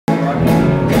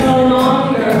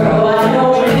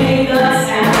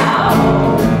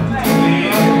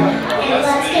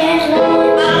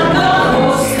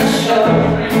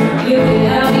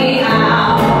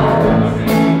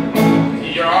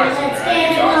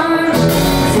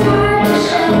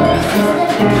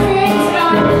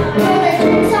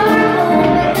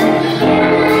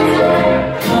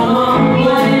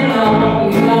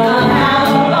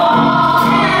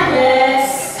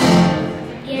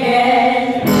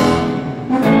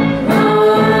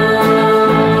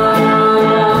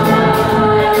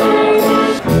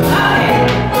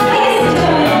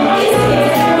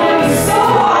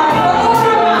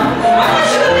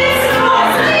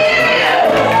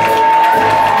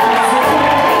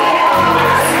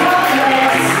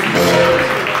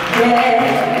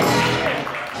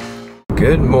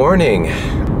morning.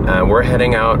 We're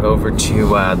heading out over to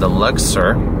the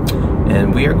Luxor,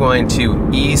 and we are going to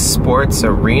eSports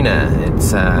Arena.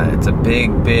 It's a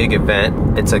big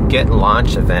event. It's a get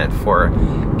launched event for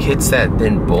kids that have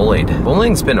been bullied.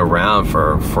 Bullying's been around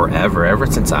for forever, ever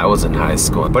since I was in high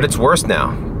school, but it's worse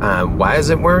now. Why is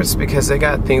it worse? Because they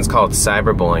got things called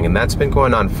cyberbullying, and that's been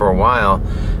going on for a while.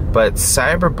 But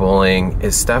cyberbullying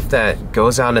is stuff that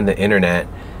goes out in the internet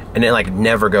and it like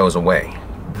never goes away.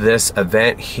 This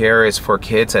event here is for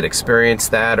kids that experience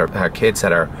that, or kids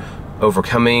that are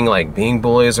overcoming like being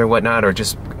bullies or whatnot, or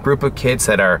just a group of kids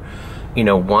that are, you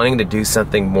know, wanting to do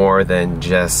something more than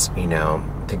just, you know,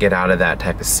 to get out of that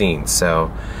type of scene.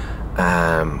 So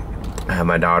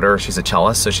my daughter, she's a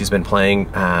cellist, so she's been playing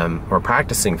or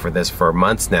practicing for this for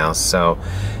months now. So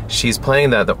she's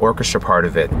playing the orchestra part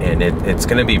of it, and it's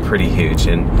going to be pretty huge.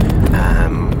 And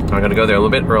I'm going to go there a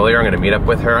little bit earlier. I'm going to meet up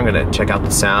with her. I'm going to check out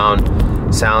the sound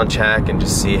check and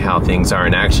just see how things are,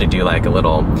 and actually do like a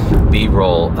little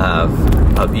B-roll of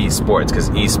eSports, because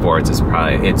eSports is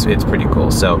probably it's pretty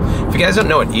cool. So if you guys don't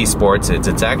know what eSports is,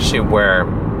 it's actually where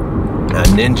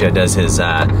Ninja does his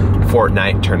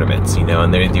Fortnite tournaments, you know,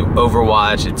 and they do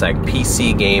Overwatch. It's like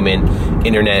PC gaming,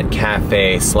 internet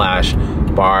cafe slash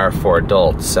bar for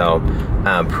adults. So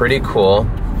pretty cool,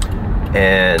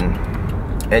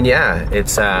 and yeah,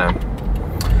 it's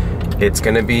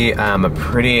gonna be a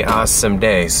pretty awesome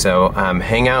day. So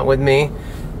hang out with me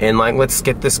and like let's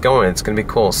get this going. It's gonna be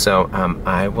cool. So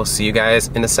I will see you guys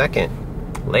in a second.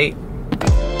 Late.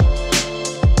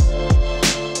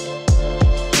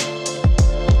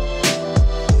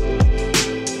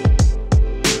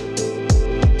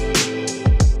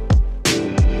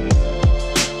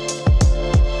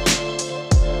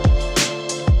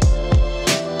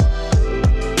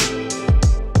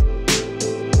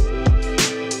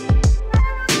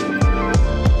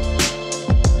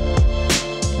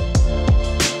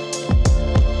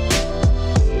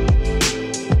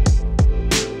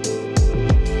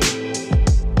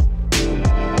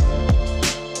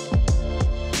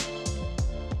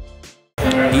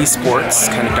 eSports,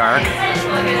 kind of dark.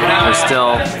 We're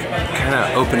still kind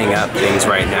of opening up things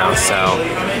right now, so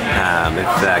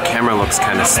if the camera looks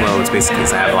kind of slow, it's basically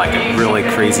because I have like a really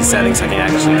crazy setting so I can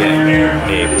actually get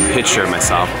a picture of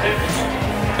myself.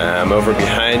 Over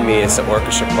behind me is the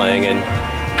orchestra playing, and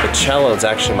the cello is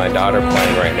actually my daughter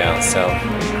playing right now, so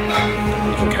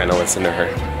you can kind of listen to her.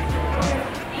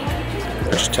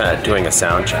 They're just doing a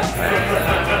sound check.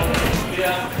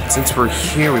 Since we're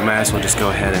here, we might as well just go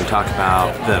ahead and talk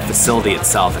about the facility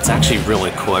itself. It's actually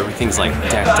really cool. Everything's like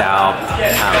decked out,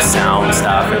 sound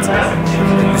stuff.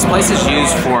 This place is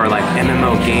used for like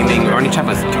MMO gaming or any type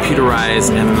of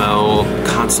computerized MMO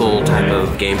console type of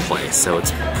gameplay. So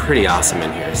it's pretty awesome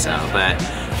in here. So, but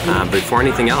before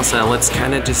anything else, let's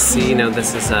kind of just see. You know,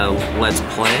 this is a Let's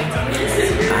Play.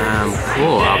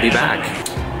 Cool. I'll be back.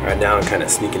 Right now, I'm kind of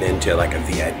sneaking into like a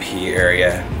VIP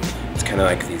area. It's kind of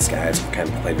like these guys who kind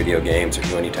of play video games or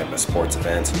do any type of sports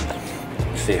events.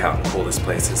 See how cool this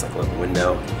place is, like a little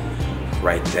window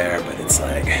right there, but it's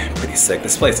like pretty sick.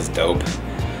 This place is dope.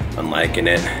 I'm liking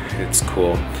it. It's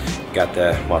cool. Got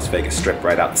the Las Vegas Strip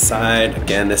right outside.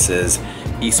 Again, this is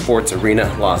eSports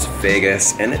Arena, Las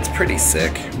Vegas, and it's pretty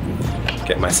sick.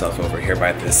 Get myself over here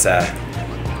by this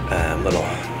little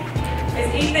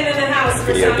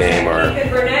video game, or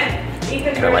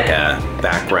kind of like a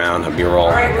background, a mural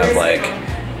of like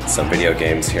some video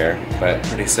games here, but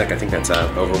pretty sick. I think that's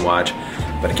Overwatch.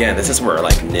 But again, this is where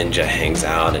like Ninja hangs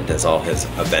out and does all his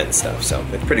event stuff, so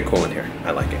it's pretty cool in here.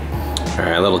 I like it. All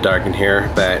right, a little dark in here,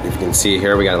 but if you can see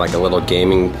here, we got like a little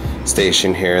gaming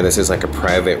station here. This is like a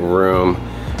private room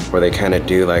where they kind of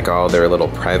do like all their little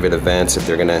private events if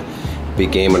they're gonna be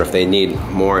gaming, or if they need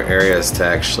more areas to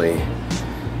actually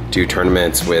do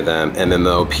tournaments with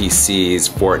MMO, PCs,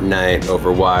 Fortnite,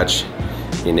 Overwatch,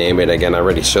 you name it. Again, I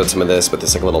already showed some of this, but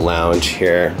there's like a little lounge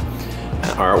here.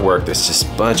 Artwork, there's just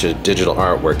a bunch of digital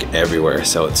artwork everywhere,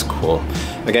 so it's cool.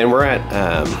 Again, we're at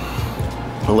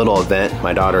a little event.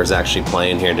 My daughter is actually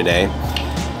playing here today,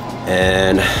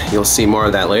 and you'll see more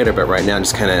of that later, but right now I'm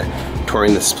just kind of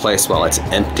touring this place while it's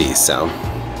empty, so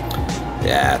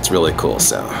yeah, it's really cool.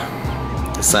 So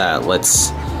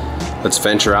let's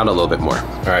venture out a little bit more.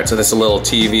 All right, so this is a little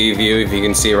TV view, if you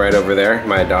can see right over there.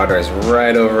 My daughter is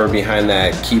right over behind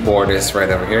that keyboardist right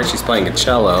over here. She's playing a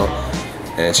cello,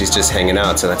 and she's just hanging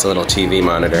out, so that's a little TV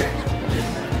monitor.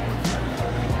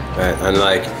 But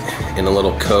unlike in a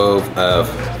little cove of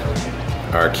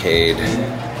arcade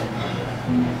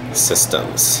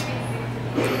systems.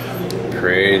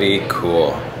 Pretty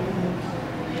cool.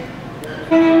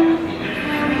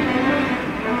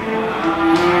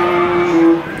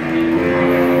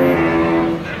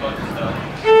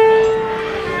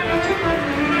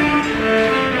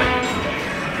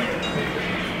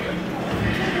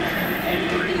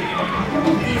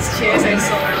 cheers are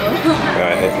solo.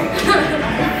 Right.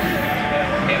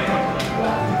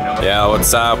 Yeah,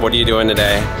 what's up? What are you doing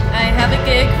today? I have a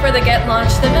gig for the Get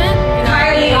Launched event.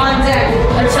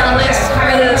 I'm a cellist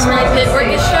for the small pit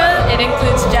orchestra. It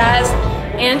includes jazz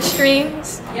and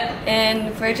strings,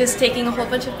 and we're just taking a whole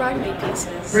bunch of Broadway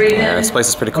pieces. Yeah, this place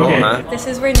is pretty cool, huh? This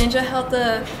is where Ninja held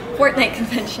the Fortnite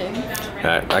convention.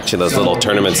 Actually, those little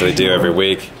tournaments they do every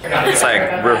week. It's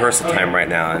like rehearsal time right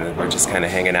now, and we're just kind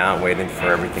of hanging out, waiting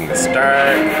for everything to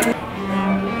start.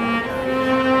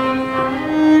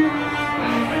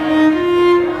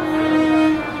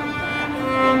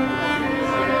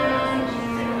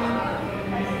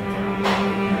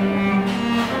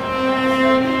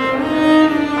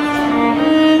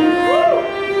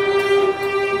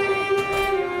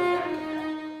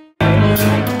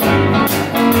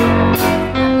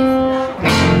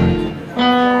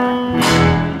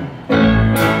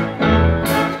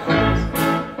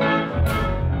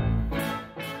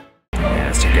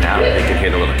 Check it out. You can hear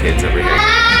the little kids over here. I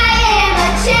am a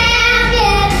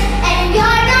champion, and you're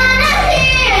gonna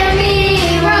hear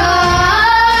me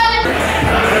roar.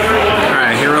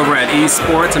 Alright, here over at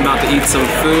eSports, I'm about to eat some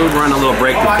food. We're on a little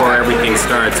break before everything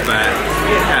starts, but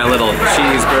got a little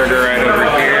cheeseburger right over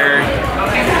here.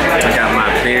 I got my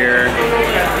beer.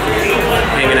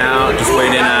 Hanging out, just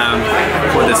waiting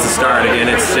for this to start. Again,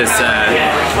 it's just a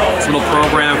little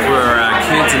program for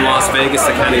kids in Las Vegas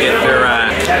to kind of get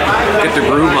their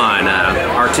groove on,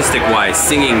 artistic-wise,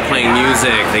 singing, playing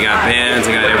music. They got bands,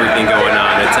 they got everything going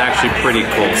on. It's actually pretty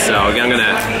cool. So I'm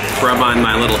gonna grub on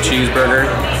my little cheeseburger,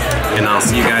 and I'll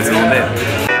see you guys in a little bit.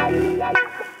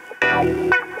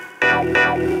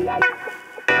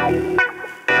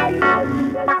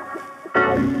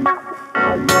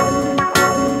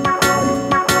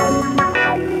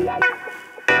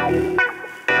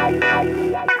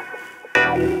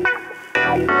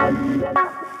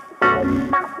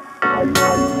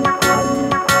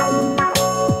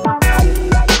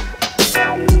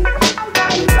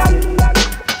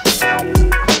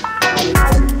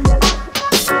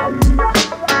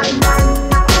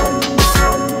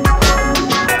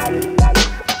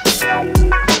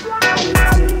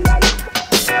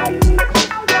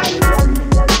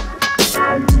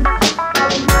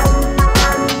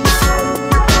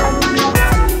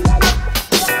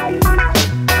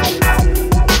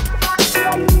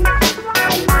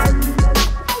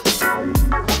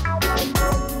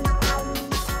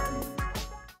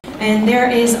 And there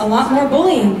is a lot more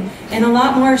bullying and a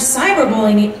lot more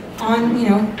cyberbullying on,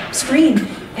 screen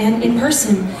and in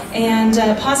person. And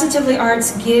Positively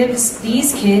Arts gives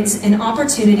these kids an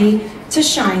opportunity to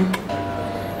shine.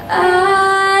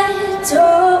 I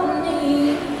don't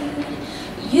need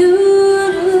you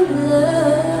to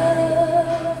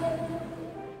love.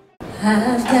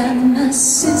 I've got my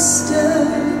sister.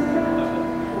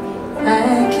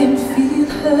 I can feel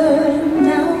her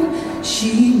now.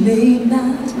 She may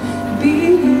not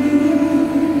be,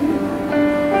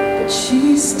 but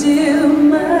she's still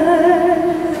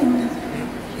mine,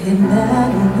 and I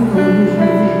know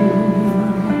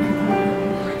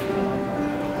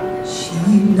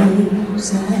she knows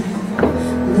I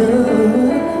love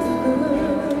her.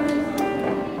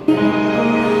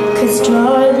 'Cause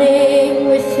darling,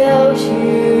 without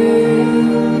you,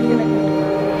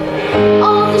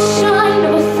 all the shine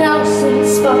of 1,000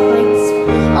 spotlights,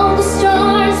 all the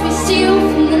stars we steal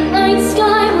from the night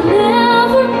sky will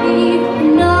never be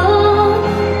enough,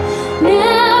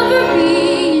 never be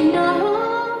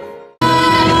enough. I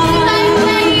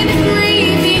play the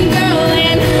grieving girl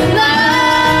in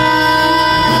love,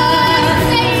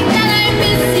 saying that I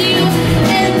miss you,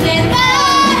 and that my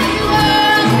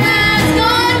world has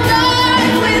gone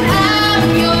dark without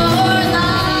your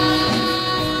light.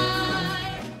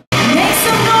 Make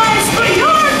some noise for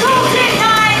your golden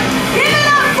night. Give it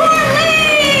up for Lee!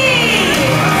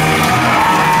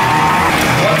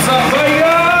 What's up,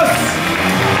 Vegas?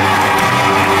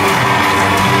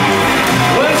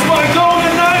 Where's my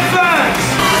Golden Night fans?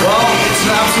 Well, it's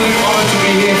an absolute honor to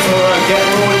be here for Get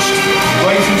Launched,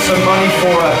 raising some money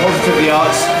for Positively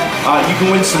Arts. You can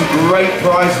win some great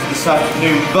prizes this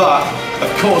afternoon, but of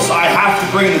course I have to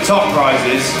bring in the top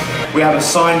prizes. We have a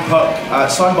signed puck,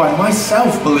 signed by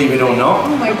myself, believe it or not.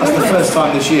 Oh my That's the first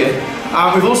time this year.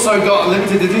 We've also got a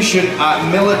limited edition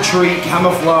military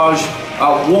camouflage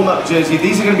warm-up jersey.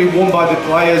 These are going to be worn by the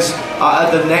players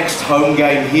at the next home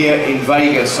game here in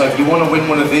Vegas. So if you want to win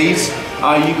one of these,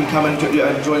 you can come and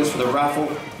join us for the raffle.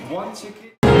 One ticket.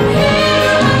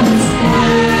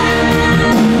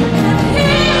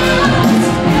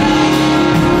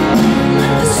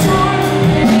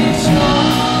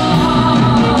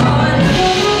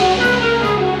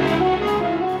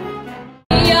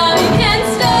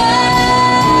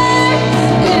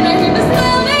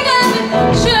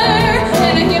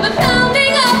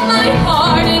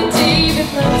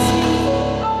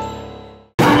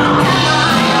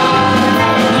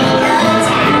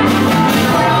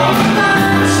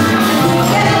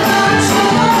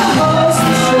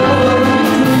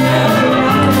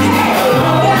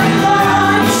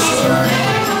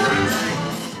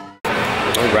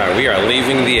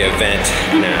 leaving the event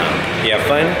now. You have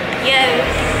fun? Yes.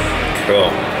 Cool.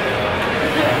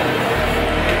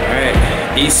 Alright,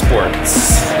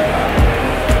 eSports.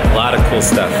 A lot of cool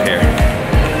stuff here.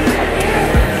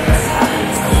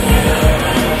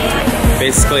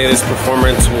 Basically, this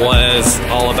performance was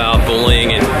all about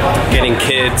bullying and getting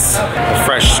kids a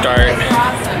fresh start.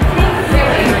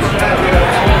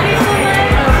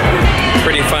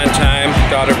 Pretty fun time.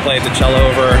 Daughter played the cello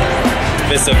over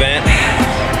this event.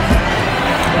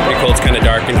 Pretty cool. It's kind of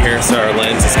dark in here, so our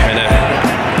lens is kind of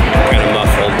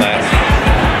muffled, but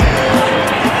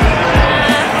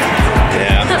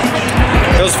yeah,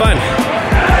 it was fun.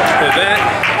 The event.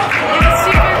 It was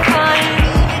super fun.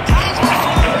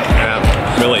 Yeah,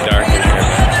 really dark in here.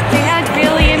 They had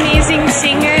really amazing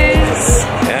singers.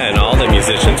 Yeah, and all the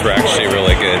musicians were actually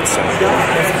really good. So.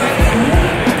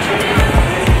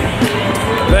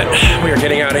 But we are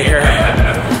getting out of here,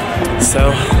 so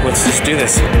let's just do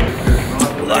this.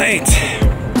 Light!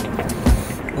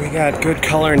 We got good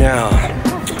color now.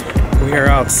 We are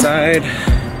outside.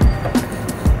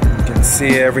 You can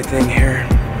see everything here.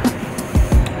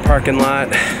 Parking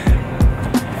lot.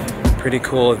 Pretty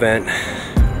cool event.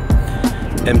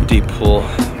 Empty pool.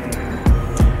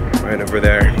 Right over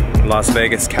there. Las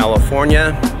Vegas,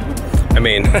 California. I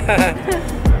mean,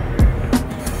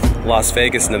 Las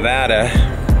Vegas, Nevada.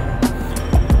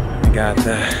 We got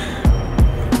the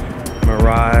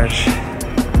Mirage,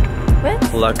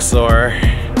 What? Luxor,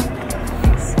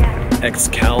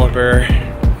 Excalibur,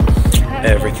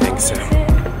 everything. So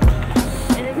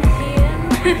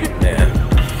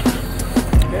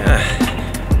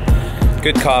yeah,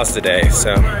 good cause today.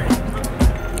 So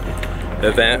the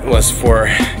event was for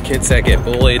kids that get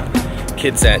bullied,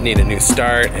 kids that need a new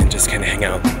start, and just kind of hang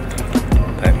out.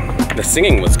 The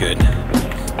singing was good.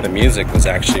 The music was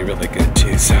actually really good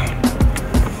too. So,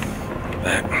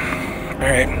 but all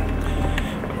right,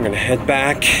 we're gonna head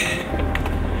back,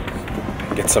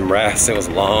 get some rest. It was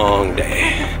a long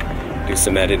day. Do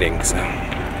some editing. So, all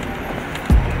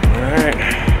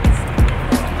right.